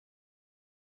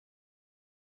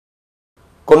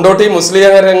കൊണ്ടോട്ടി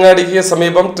മുസ്ലിയാരങ്ങാടിക്ക്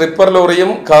സമീപം ടിപ്പർ ലോറിയും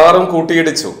കാറും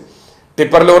കൂട്ടിയിടിച്ചു.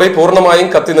 ടിപ്പർ ലോറി പൂർണ്ണമായും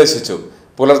കത്തിനശിച്ചു.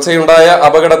 പുലർച്ചെയുണ്ടായ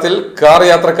അപകടത്തിൽ കാർ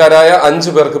യാത്രക്കാരായ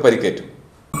 5 പേർക്ക് പരിക്കേറ്റു.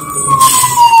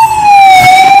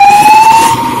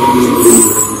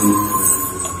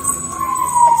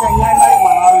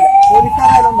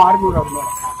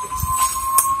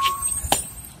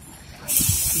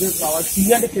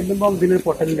 തീയാണ്ട് ചെല്ലുമ്പോൾ ഇതിന്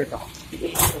പൊട്ടലില്ല കേട്ടോ.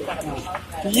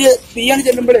 തീയാണ്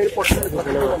ചെല്ലുമ്പോഴേ ഒരു പൊട്ടൽ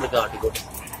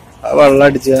വെള്ളം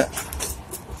അടിച്ച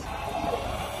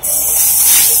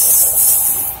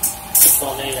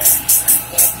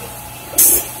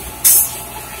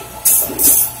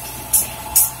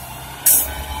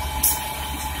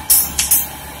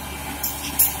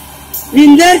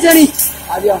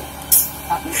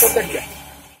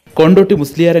കൊണ്ടോട്ടി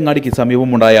മുസ്ലിയാരങ്ങാടിക്ക്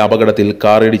സമീപമുണ്ടായ അപകടത്തിൽ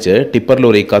കാറിടിച്ച് ടിപ്പർ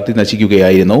ലോറി കത്തി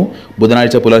നശിക്കുകയായിരുന്നു.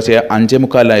 ബുധനാഴ്ച പുലർച്ചെ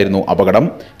 5:45 അപകടം.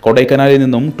 കൊടൈക്കനാലിൽ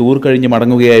നിന്നും ടൂർ കഴിഞ്ഞ്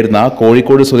മടങ്ങുകയായിരുന്ന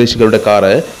കോഴിക്കോട് സ്വദേശികളുടെ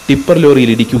കാറ് ടിപ്പർ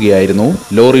ലോറിയിൽ ഇടിക്കുകയായിരുന്നു.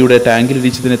 ലോറിയുടെ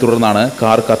ടാങ്കിലിടിച്ചതിനെ തുടർന്നാണ്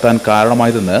കാർ കത്താൻ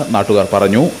കാരണമായതെന്ന് നാട്ടുകാർ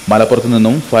പറഞ്ഞു. മലപ്പുറത്ത്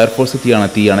നിന്നും ഫയർഫോഴ്സ് എത്തിയാണ്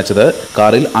തീ അണച്ചത്.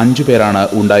 കാറിൽ 5 പേരാണ്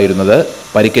ഉണ്ടായിരുന്നത്.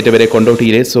 പരിക്കേറ്റവരെ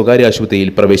കൊണ്ടോട്ടിയിലെ സ്വകാര്യ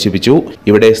ആശുപത്രിയിൽ പ്രവേശിപ്പിച്ചു.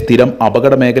 ഇവിടെ സ്ഥിരം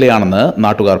അപകട മേഖലയാണെന്ന്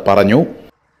നാട്ടുകാർ പറഞ്ഞു.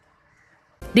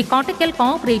 The Kottakkal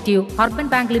Cooperative Urban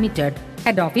Bank Limited,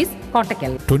 Head Office,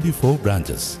 Kottakkal. 24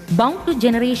 branches. Bound to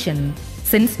generation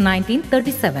since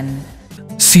 1937.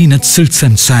 Seen at Silks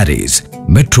and Sarees,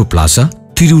 Metro Plaza,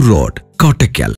 Thiru Road, Kottakkal.